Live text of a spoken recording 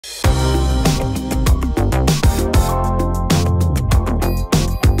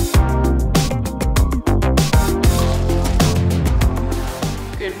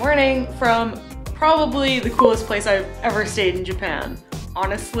returning from probably the coolest place I've ever stayed in Japan.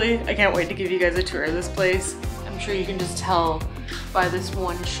 Honestly, I can't wait to give you guys a tour of this place. I'm sure you can just tell by this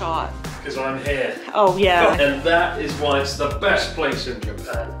one shot. Because I'm here. Oh yeah. And that is why it's the best place in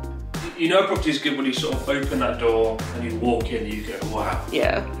Japan. You know a property is good when you sort of open that door and you walk in and you go, wow.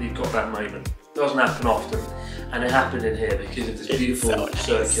 Yeah. You've got that moment. It doesn't happen often. And it happened in here because of this beautiful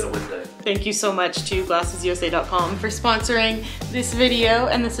circular window. Thank you so much to GlassesUSA.com for sponsoring this video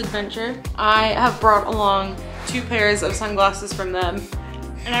and this adventure. I have brought along 2 pairs of sunglasses from them.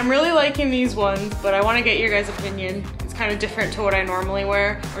 And I'm really liking these ones, but I want to get your guys' opinion. It's kind of different to what I normally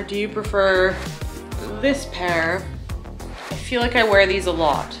wear. Or do you prefer this pair? I feel like I wear these a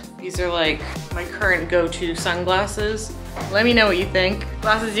lot. These are like my current go-to sunglasses. Let me know what you think.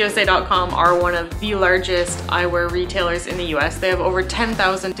 GlassesUSA.com are one of the largest eyewear retailers in the US. They have over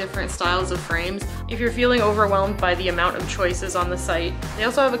 10,000 different styles of frames. If you're feeling overwhelmed by the amount of choices on the site, they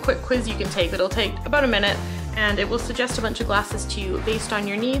also have a quick quiz you can take. It'll take about a minute, and it will suggest a bunch of glasses to you based on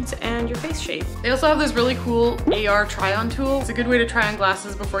your needs and your face shape. They also have this really cool AR try-on tool. It's a good way to try on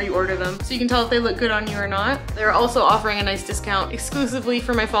glasses before you order them, so you can tell if they look good on you or not. They're also offering a nice discount exclusively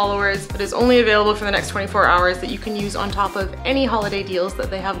for my followers that is only available for the next 24 hours that you can use on top of any holiday deals that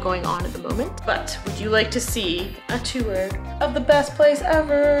they have going on at the moment. But would you like to see a tour of the best place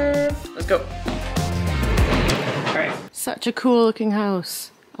ever? Let's go. All right. Such a cool looking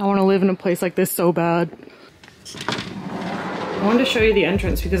house. I want to live in a place like this so bad. I wanted to show you the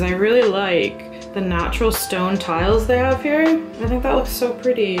entrance because I really like the natural stone tiles they have here. I think that looks so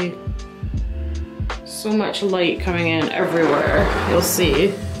pretty. So much light coming in everywhere, you'll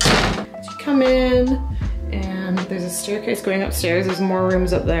see. So you come in and there's a staircase going upstairs. There's more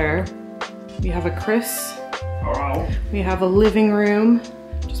rooms up there. We have a Chris. Hello. We have a living room,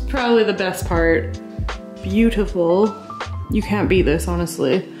 which is probably the best part. Beautiful. You can't beat this,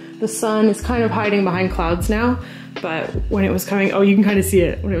 honestly. The sun is kind of hiding behind clouds now, but when it was coming, oh, you can kind of see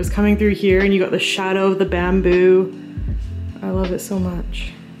it. When it was coming through here and you got the shadow of the bamboo. I love it so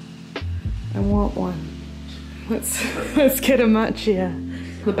much. I want one. Let's get a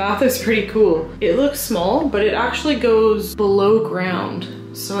Machiya. The bath is pretty cool. It looks small, but it actually goes below ground.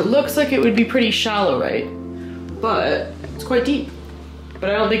 So it looks like it would be pretty shallow, right? But it's quite deep. But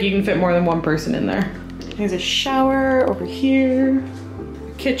I don't think you can fit more than 1 person in there. There's a shower over here.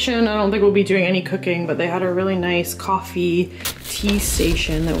 Kitchen, I don't think we'll be doing any cooking, but they had a really nice coffee tea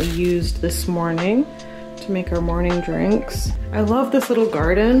station that we used this morning to make our morning drinks. I love this little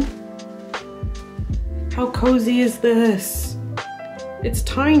garden. How cozy is this? It's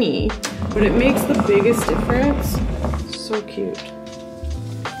tiny, but it makes the biggest difference. So cute.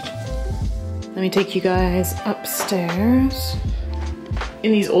 Let me take you guys upstairs.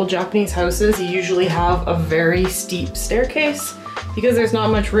 In these old Japanese houses, you usually have a very steep staircase because there's not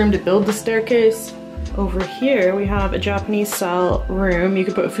much room to build the staircase. Over here, we have a Japanese style room. You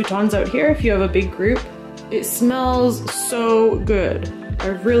could put futons out here if you have a big group. It smells so good. I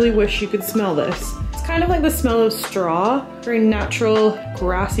really wish you could smell this. It's kind of like the smell of straw, very natural,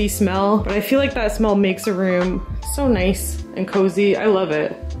 grassy smell, but I feel like that smell makes a room so nice and cozy. I love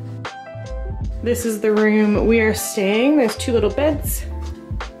it. This is the room we are staying. There's 2 little beds.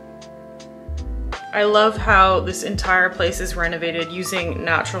 I love how this entire place is renovated using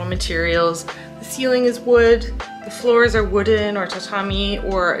natural materials. The ceiling is wood, the floors are wooden or tatami,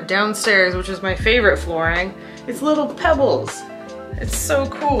 or downstairs, which is my favorite flooring, it's little pebbles. It's so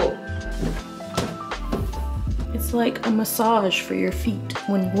cool. It's like a massage for your feet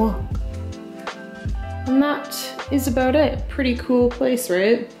when you walk. And that is about it. Pretty cool place,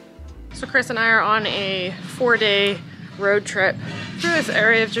 right? So Chris and I are on a 4-day road trip through this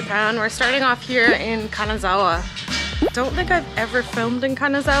area of Japan. We're starting off here in Kanazawa. Don't think I've ever filmed in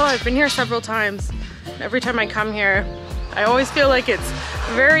Kanazawa. I've been here several times. Every time I come here, I always feel like it's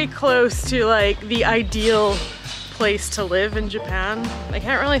very close to like the ideal place to live in Japan. I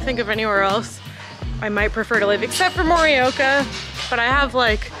can't really think of anywhere else I might prefer to live except for Morioka, but I have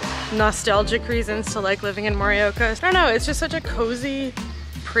like nostalgic reasons to like living in Morioka. I don't know, it's just such a cozy,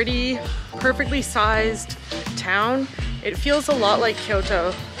 pretty, perfectly sized town. It feels a lot like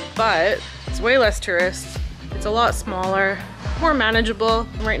Kyoto, but it's way less tourists. It's a lot smaller, more manageable.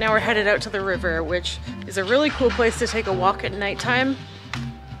 Right now we're headed out to the river, which is a really cool place to take a walk at nighttime.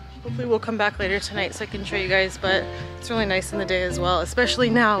 Hopefully we'll come back later tonight so I can show you guys, but it's really nice in the day as well, especially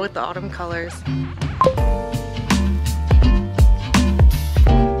now with the autumn colors.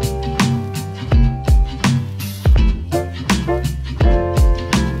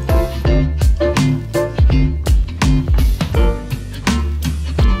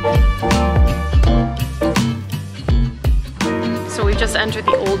 Just entered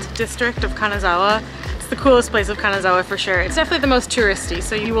the old district of Kanazawa. It's the coolest place of Kanazawa for sure. It's definitely the most touristy,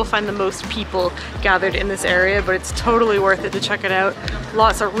 so you will find the most people gathered in this area, but it's totally worth it to check it out.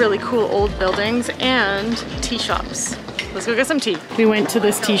 Lots of really cool old buildings and tea shops. Let's go get some tea. We went to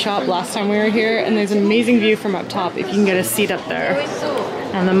this tea shop last time we were here, and there's an amazing view from up top if you can get a seat up there.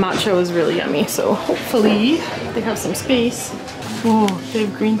 And the matcha was really yummy, so hopefully they have some space. Whoa, they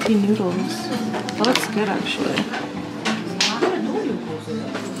have green tea noodles. That looks good actually.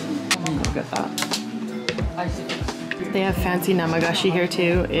 Look at that. They have fancy namagashi here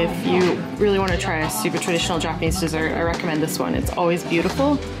too. If you really want to try a super traditional Japanese dessert, I recommend this one. It's always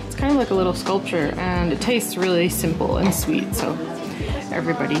beautiful. It's kind of like a little sculpture and it tastes really simple and sweet, so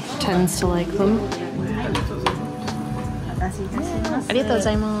everybody tends to like them.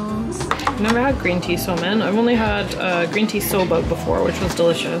 I've never had green tea somen. I've only had green tea soba before, which was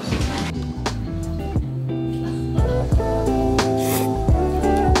delicious.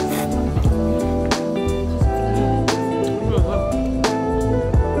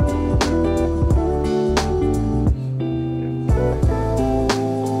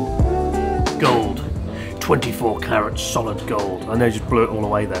 Gold. 24 carats solid gold. I know you just blew it all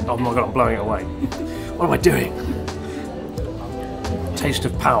away then. Oh my god, I'm blowing it away. What am I doing? Taste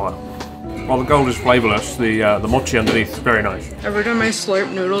of power. While the gold is flavourless, the mochi underneath is very nice. Every time I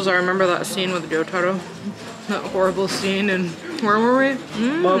slurp noodles, I remember that scene with Yotaro. That horrible scene, and where were we?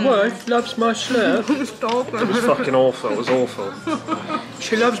 My wife loves my slurp. Stop. It was fucking awful, it was awful.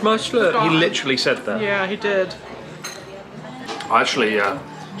 She loves my slurp. He literally said that. Yeah, he did. I actually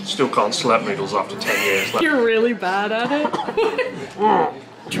still can't slurp noodles after 10 years. You're really bad at it.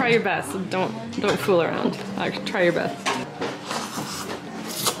 Try your best. Don't fool around. Try your best.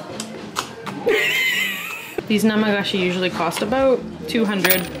 These namagashi usually cost about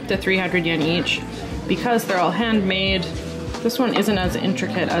 200 to 300 yen each. Because they're all handmade, this one isn't as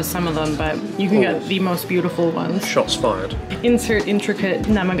intricate as some of them, but you can get the most beautiful ones. Shots fired. Insert intricate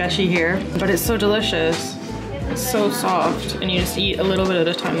namagashi here, but it's so delicious. It's so soft, and you just eat a little bit at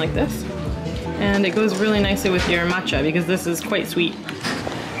a time like this. And it goes really nicely with your matcha because this is quite sweet.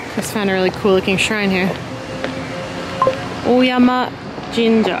 Just found a really cool looking shrine here. Oyama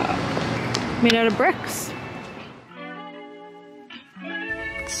Jinja. Made out of bricks.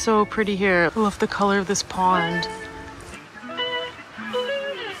 It's so pretty here. I love the color of this pond.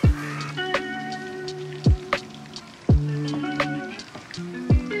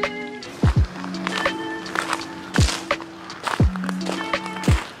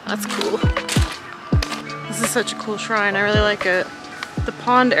 That's cool. This is such a cool shrine. I really like it. The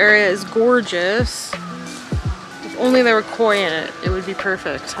pond area is gorgeous. If only there were koi in it, it would be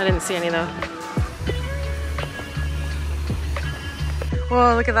perfect. I didn't see any though.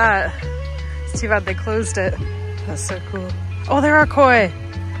 Whoa, look at that. It's too bad they closed it. That's so cool. Oh, there are koi.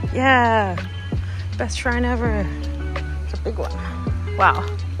 Yeah. Best shrine ever. It's a big one. Wow.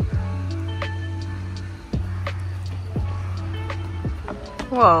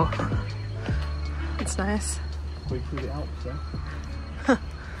 Whoa. That's nice.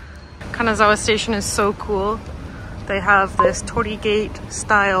 Kanazawa Station is so cool. They have this torii gate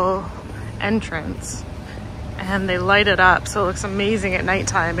style entrance and they light it up so it looks amazing at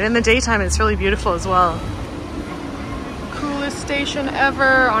nighttime, and in the daytime it's really beautiful as well. Coolest station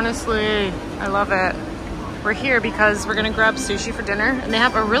ever, honestly. I love it. We're here because we're gonna grab sushi for dinner, and they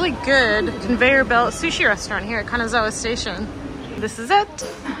have a really good conveyor belt sushi restaurant here at Kanazawa Station. This is it.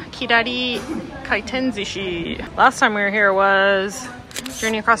 Kirari Kaiten Sushi. Last time we were here was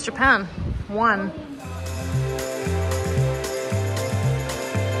Journey Across Japan 1.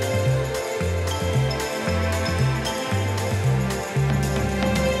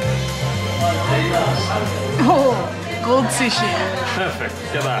 Oh, gold sushi. Perfect,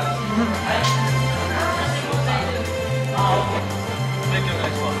 get that.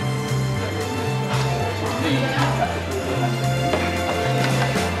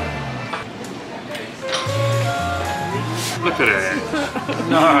 Look at it.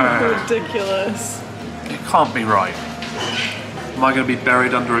 No. Ridiculous. It can't be right. Am I going to be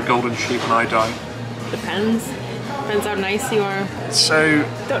buried under a golden sheep when I die? Depends. Depends how nice you are. So...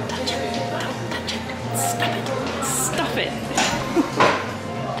 Don't touch it. Stop it. Stop it.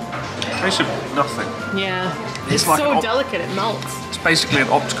 Tastes of nothing. Yeah. It's like so delicate, it melts. It's basically an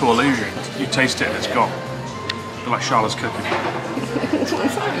optical illusion. You taste it and it's gone. Like Charlotte's cooking.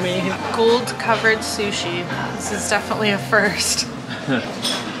 What's that mean? Gold covered sushi. This is definitely a first.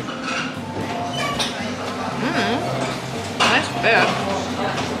 Nice bit.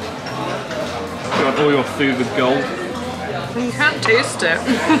 You have all your food with gold. You can't taste it.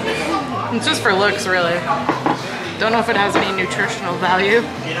 It's just for looks, really. Don't know if it has any nutritional value,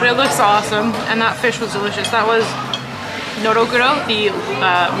 but it looks awesome. And that fish was delicious. That was noroguro, the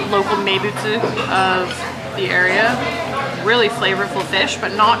local meibutsu of the area. Really flavorful fish,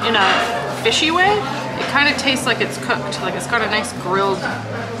 but not in a fishy way. It kind of tastes like it's cooked. Like it's got a nice grilled,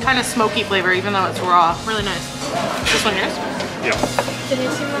 kind of smoky flavor, even though it's raw. Really nice. This one yours? Yeah.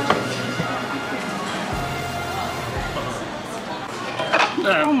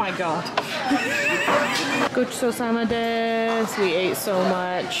 Oh my god. Gochusou-sama desu. We ate so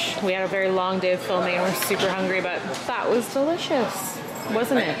much. We had a very long day of filming and we're super hungry, but that was delicious,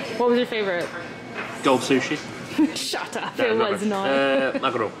 wasn't it? What was your favorite? Gold sushi. Shut up, No, it was not.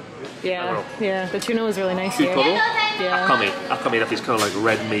 Maguro. Yeah, Maguro. yeah. The tuna was really nice here. Kutoro. Yeah. Akami, that is kind of like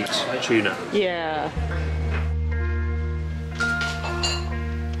red meat tuna. Yeah.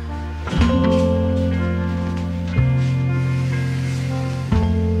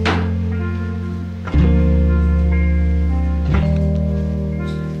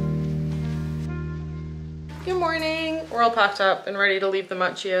 Good morning. We're all packed up and ready to leave the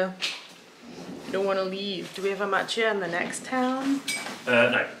Machiya. Don't want to leave. Do we have a Machiya in the next town?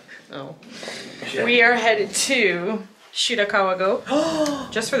 No. Oh. Yeah. We are headed to Shirakawago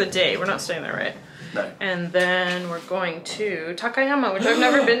just for the day. We're not staying there, right? No. And then we're going to Takayama, which I've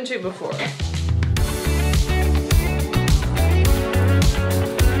never been to before.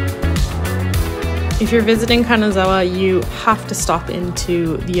 If you're visiting Kanazawa, you have to stop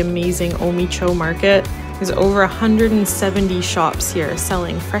into the amazing Omicho market. There's over 170 shops here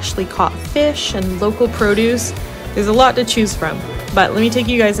selling freshly caught fish and local produce. There's a lot to choose from, but let me take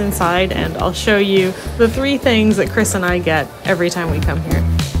you guys inside and I'll show you the 3 things that Chris and I get every time we come here.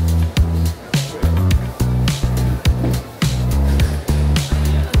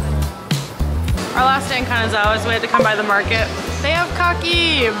 Our last day in Kanazawa is we had to come by the market. They have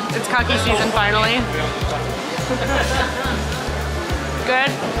kaki! It's kaki season finally.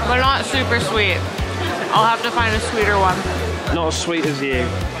 Good, but not super sweet. I'll have to find a sweeter one. Not as sweet as you.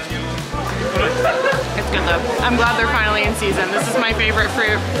 It's good though. I'm glad they're finally in season. This is my favorite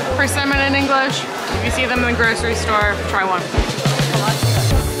fruit. Persimmon in English. If you see them in the grocery store, try one.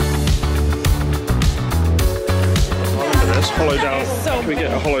 Look at this, hollowed out. So Can we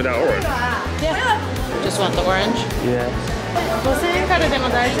get a hollowed out orange? Yeah. Just want the orange? Yeah.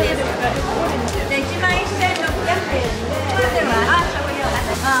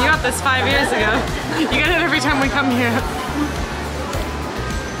 You got this 5 years ago. You get it every time we come here.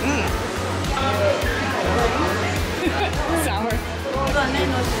 Sour.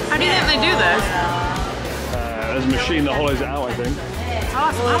 How do you think they do this? There's a machine that hollows it out, I think.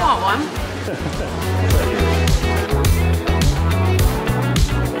 Awesome. I want one.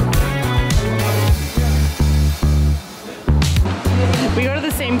 We go to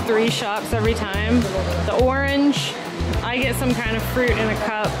the same 3 shops every time. The orange, I get some kind of fruit in a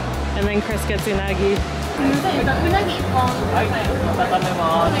cup, and then Chris gets unagi.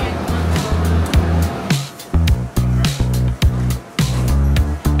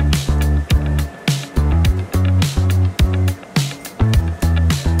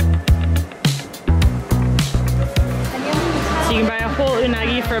 So you can buy a whole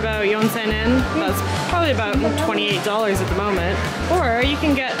unagi for about 4,000 yen. That's probably about $28 at the moment. Or you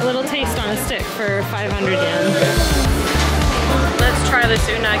can get a little taste on a stick for 500 yen. Let's try this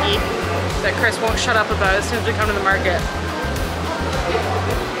unagi that Chris won't shut up about as soon as we come to the market.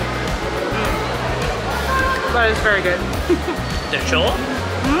 That is very good. The Showa?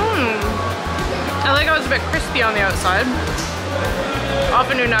 I like how it's a bit crispy on the outside.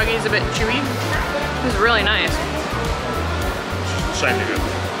 Often unagi is a bit chewy. It's really nice. Same again.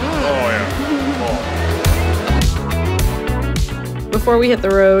 Oh yeah. Oh. Before we hit the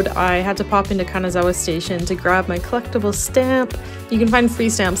road, I had to pop into Kanazawa Station to grab my collectible stamp. You can find free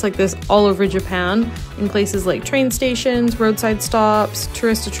stamps like this all over Japan, in places like train stations, roadside stops,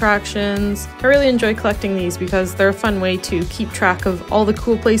 tourist attractions. I really enjoy collecting these because they're a fun way to keep track of all the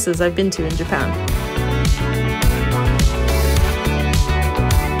cool places I've been to in Japan.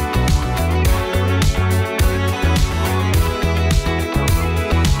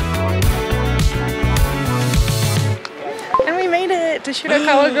 To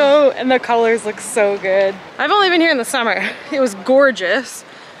Shirakawago, and the colors look so good. I've only been here in the summer. It was gorgeous.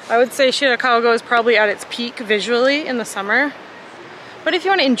 I would say Shirakawago is probably at its peak visually in the summer. But if you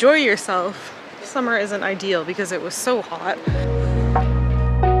want to enjoy yourself, summer isn't ideal because it was so hot.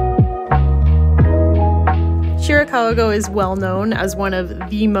 Shirakawago is well known as one of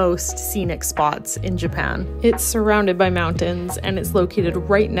the most scenic spots in Japan. It's surrounded by mountains and it's located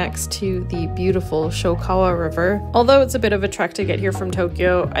right next to the beautiful Showa River. Although it's a bit of a trek to get here from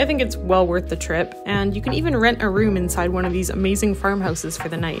Tokyo, I think it's well worth the trip, and you can even rent a room inside one of these amazing farmhouses for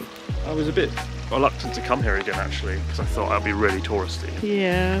the night. I was a bit reluctant to come here again actually, because I thought I'd be really touristy.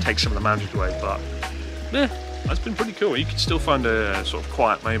 Yeah. Take some of the magic away, but yeah, it's been pretty cool. You can still find a sort of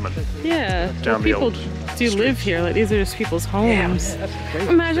quiet moment. Yeah, down people the old do live here. Like, these are just people's homes. Yeah,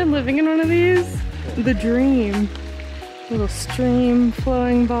 imagine living in one of these. The dream. Little stream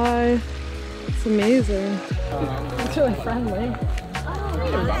flowing by. It's amazing. It's really friendly.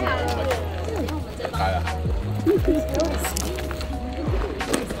 He's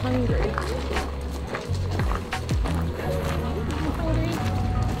hungry.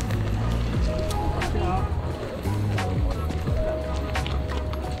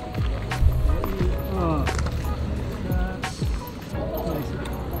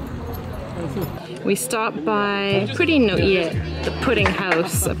 We stopped by Pudding no Ie, the pudding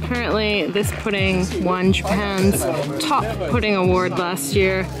house. Apparently this pudding won Japan's top pudding award last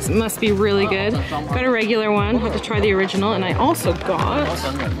year. So it must be really good. Got a regular one, had to try the original, and I also got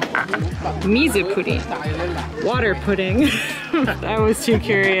mizu pudding, water pudding. I was too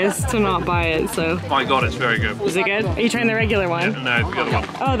curious to not buy it, so. Oh my god, it's very good. Is it good? Are you trying the regular one? No, the other one.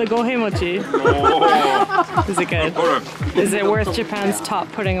 Oh, the gohei mochi. Oh. Is it good? Is it worth Japan's top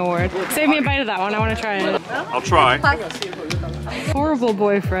pudding award? Save me a bite of that one, I want to try it. I'll try. Horrible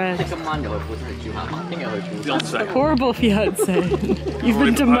boyfriend. Fiance. Horrible fiance. You've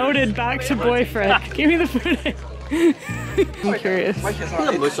been demoted back to boyfriend. Give me the pudding. I'm curious.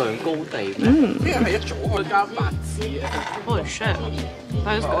 Holy shit.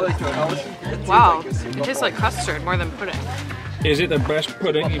 That is good. Wow. It tastes like custard more than pudding. Is it the best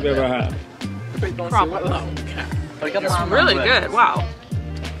pudding you've ever had? Probably. It's really good. Wow.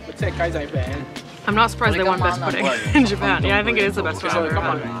 I'm not surprised they won best pudding in Japan. Yeah, I think it is the best one I've ever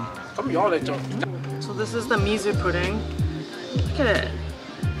had. So this is the mizu pudding. Look at it.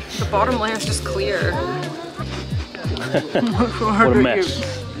 The bottom layer is just clear. What a mess.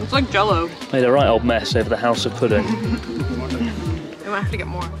 It's like Jello. Made a right old mess over the house of pudding. We might have to get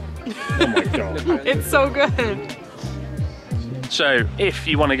more. Oh my god. It's so good. So, if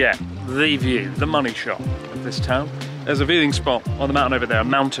you want to get the view, the money shot of this town, there's a viewing spot on the mountain over there, a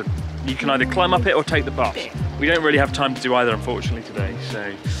mountain. You can either climb up it or take the bus. We don't really have time to do either, unfortunately, today,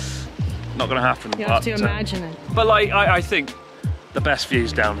 so not going to happen. You have to imagine it. But like, I think the best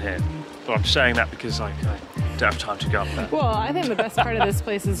view's down here. But I'm saying that because I don't have time to go up there. Well, I think the best part of this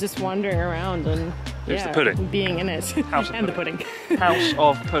place is just wandering around and the pudding. Being in it. House of and pudding. the pudding. House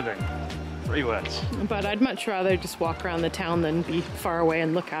of pudding. 3 words. But I'd much rather just walk around the town than be far away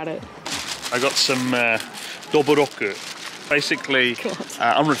and look at it. I got some doboroku, basically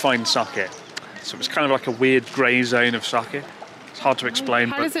unrefined sake. So it's kind of like a weird grey zone of sake. It's hard to explain.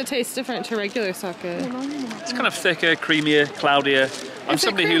 How does it taste different to regular sake? It's kind of thicker, creamier, cloudier. I'm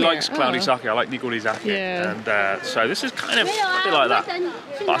somebody who likes cloudy sake. I like nigorizake. Yeah. And so this is kind of a bit like that.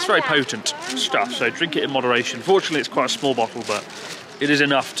 But it's very potent stuff, so drink it in moderation. Fortunately, it's quite a small bottle, but it is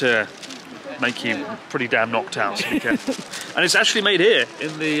enough to make you pretty damn knocked out. So be careful. And it's actually made here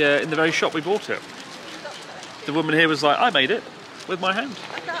in the very shop we bought it. The woman here was like, I made it with my hand.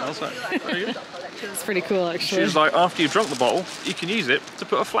 I was like, very good. It's pretty cool, actually. She was like, after you've drunk the bottle, you can use it to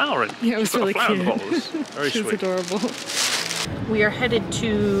put a flower in. Yeah, it was really cute. Very She's sweet. Adorable. We are headed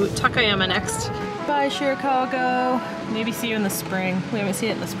to Takayama next. Bye, Shirakawago. Maybe see you in the spring. We haven't seen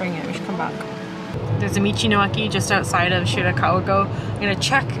it in the spring yet. We should come back. There's a Michi-no-Aki just outside of Shirakawago. I'm gonna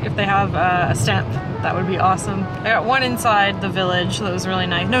check if they have a stamp. That would be awesome. I got one inside the village. That was really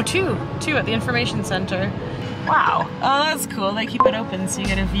nice. No, two at the information center. Wow. Oh, that's cool. They keep it open so you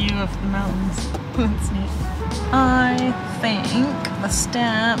get a view of the mountains. That's neat. I think the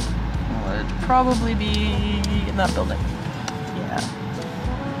stamp would probably be in that building. Yeah.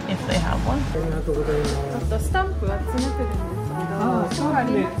 If they have one. The stamp.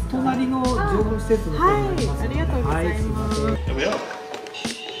 Here we are.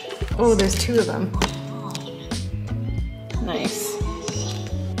 Oh, there's 2 of them. Nice.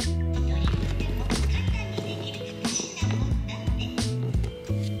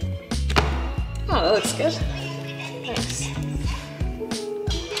 Oh, that looks good. Nice.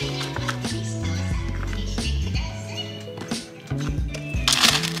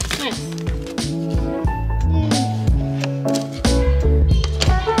 Nice.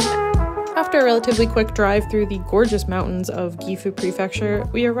 After a relatively quick drive through the gorgeous mountains of Gifu Prefecture,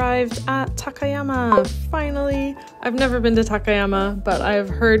 we arrived at Takayama, finally! I've never been to Takayama, but I've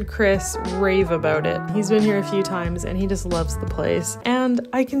heard Chris rave about it. He's been here a few times and he just loves the place. And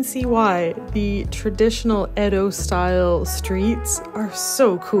I can see why. The traditional Edo-style streets are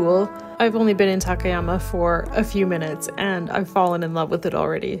so cool. I've only been in Takayama for a few minutes and I've fallen in love with it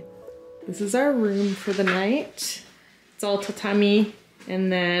already. This is our room for the night. It's all tatami,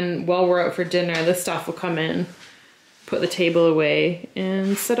 and then while we're out for dinner, the staff will come in, put the table away,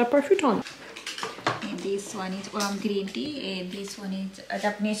 and set up our futon. And this one is oolong green tea, and this one is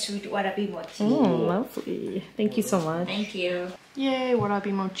Japanese sweet warabi mochi. Oh, lovely. Thank you so much. Thank you. Yay,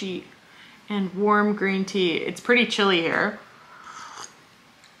 warabi mochi. And warm green tea. It's pretty chilly here.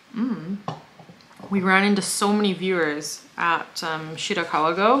 We ran into so many viewers at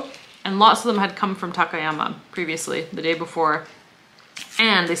Shirakawago, and lots of them had come from Takayama previously, the day before.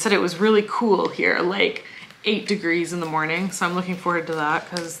 And they said it was really cool here, like 8 degrees in the morning. So I'm looking forward to that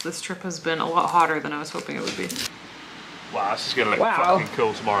because this trip has been a lot hotter than I was hoping it would be. Wow, this is gonna look fucking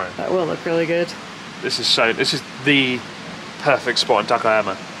cool tomorrow. That will look really good. This is the perfect spot in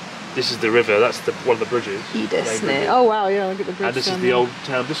Takayama. This is the river, that's one of the bridges. Oh wow, yeah, look at the bridge. And this is the old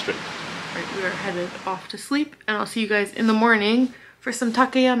town district. Right, we are headed off to sleep, and I'll see you guys in the morning for some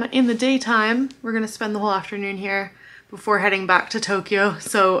Takayama in the daytime. We're gonna spend the whole afternoon here before heading back to Tokyo,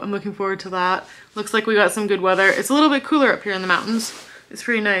 so I'm looking forward to that. Looks like we got some good weather. It's a little bit cooler up here in the mountains. It's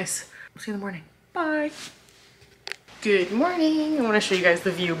pretty nice. I'll see you in the morning. Bye. Good morning. I want to show you guys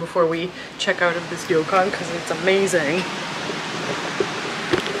the view before we check out of this ryokan because it's amazing.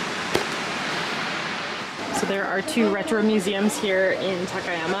 So there are 2 retro museums here in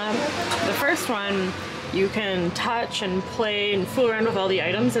Takayama. The first one, you can touch and play and fool around with all the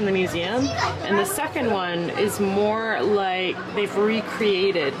items in the museum. And the second one is more like they've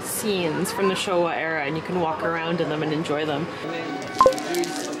recreated scenes from the Showa era and you can walk around in them and enjoy them.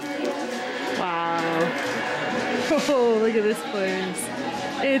 Wow. Oh, look at this place.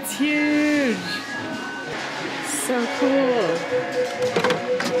 It's huge. So cool.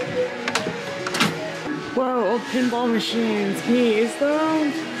 Whoa, old pinball machines. Can you use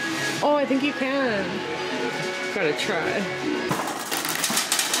them? Oh, I think you can. Gotta try.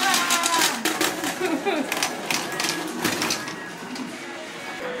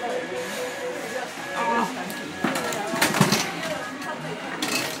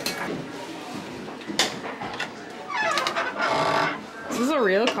 Is this a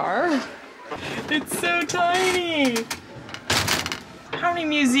real car? It's so tiny! How many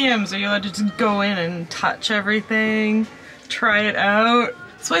museums are you allowed to just go in and touch everything, try it out?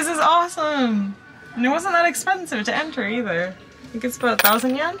 This place is awesome! And it wasn't that expensive to enter either. I think it's about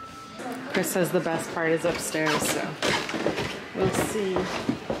 1,000 yen? Chris says the best part is upstairs, so we'll see.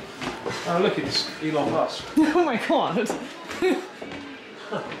 Oh look, it's Elon Musk. Oh my god!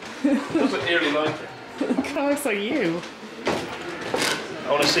 Doesn't nearly like it. It kind of looks like you. I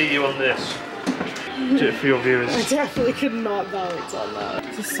want to see you on this. Do it for your viewers. I definitely could not balance on that.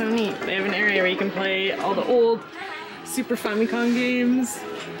 This is so neat. They have an area where you can play all the old Super Famicom games.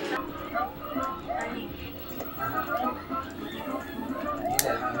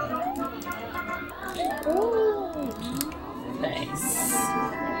 Oh, nice.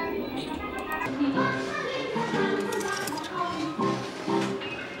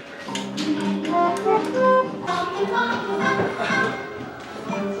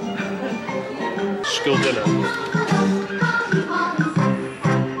 School dinner.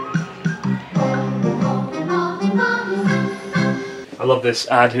 I love this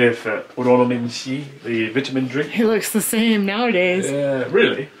ad here for Oronominshi, the vitamin drink. It looks the same nowadays. Yeah,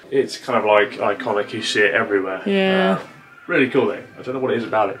 really? It's kind of like iconic, you see it everywhere. Yeah. Really cool thing. I don't know what it is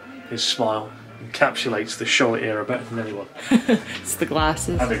about it. His smile encapsulates the Showa era better than anyone. It's the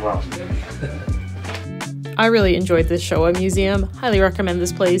glasses. And the glasses. I really enjoyed this Showa museum. Highly recommend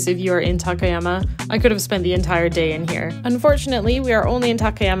this place if you are in Takayama. I could have spent the entire day in here. Unfortunately, we are only in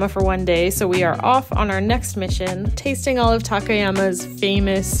Takayama for one day, so we are off on our next mission, tasting all of Takayama's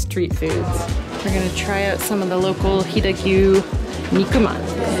famous street foods. We're gonna try out some of the local Hidakyu Nikuman.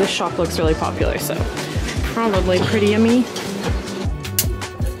 This shop looks really popular, so probably pretty yummy.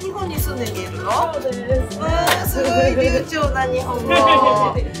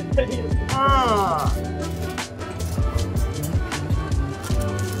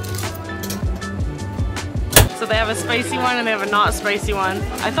 So they have a spicy one and they have a not spicy one.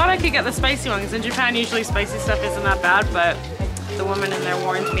 I thought I could get the spicy one because in Japan usually spicy stuff isn't that bad, but the woman in there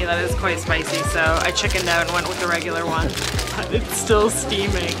warned me that it's quite spicy, so I chickened out and went with the regular one. But it's still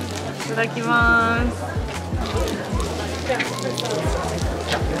steaming. Itadakimasu.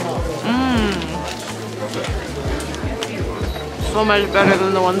 Mmm. so much better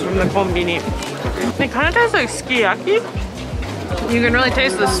than the ones from the kombini. They kind of taste like sukiyaki. You can really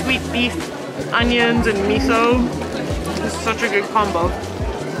taste the sweet beef, onions, and miso. It's such a good combo.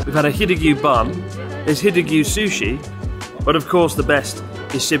 We've had a hidagyu bun. There's hidagyu sushi, but of course the best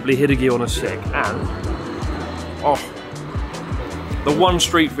is simply hidagyu on a stick. And oh, the one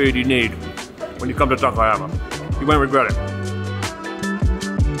street food you need when you come to Takayama. You won't regret it.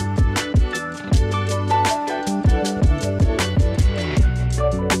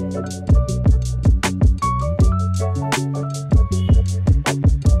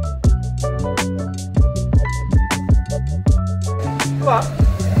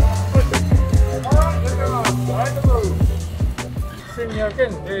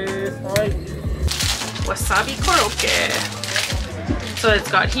 Wasabi korokke. So it's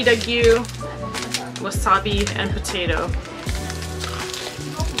got hidagyu, wasabi, and potato.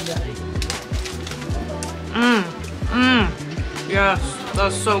 Yes,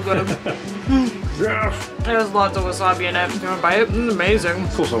 that's so good. Yes! There's lots of wasabi in it. Do you want to bite it? It's amazing.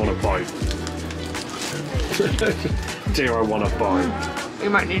 Of course I want to bite. Dear, I want to bite. You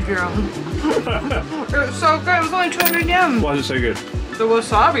might need your own. It's so good. It was only 200 yen. Why is it so good? The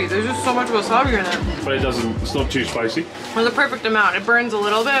wasabi. There's just so much wasabi in it. But it's not too spicy. Well, the perfect amount. It burns a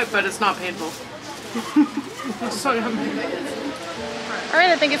little bit, but it's not painful. It's so yummy. Alright,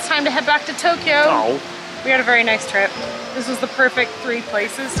 I think it's time to head back to Tokyo. Oh. We had a very nice trip. This was the perfect 3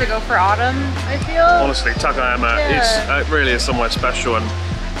 places to go for autumn, I feel. Honestly, Takayama it really is somewhere special, and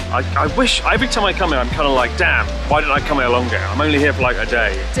I wish, every time I come here I'm kind of like, damn, why didn't I come here longer? I'm only here for like a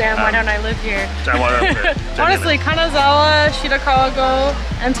day. Damn, why don't I live here? Damn, why don't I live here? Honestly, Kanazawa, Shirakawago,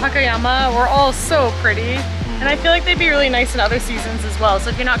 and Takayama were all so pretty. And I feel like they'd be really nice in other seasons as well.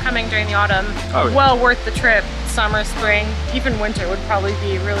 So if you're not coming during the autumn, well worth the trip. Summer, spring, even winter would probably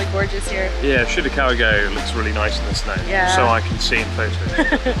be really gorgeous here. Yeah, Shirakawago looks really nice in the snow. Yeah. So I can see in photos.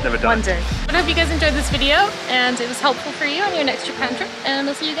 Never done. One day. But I hope you guys enjoyed this video and it was helpful for you on your next Japan trip. And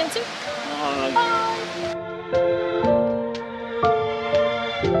I'll see you again soon. Bye. Bye.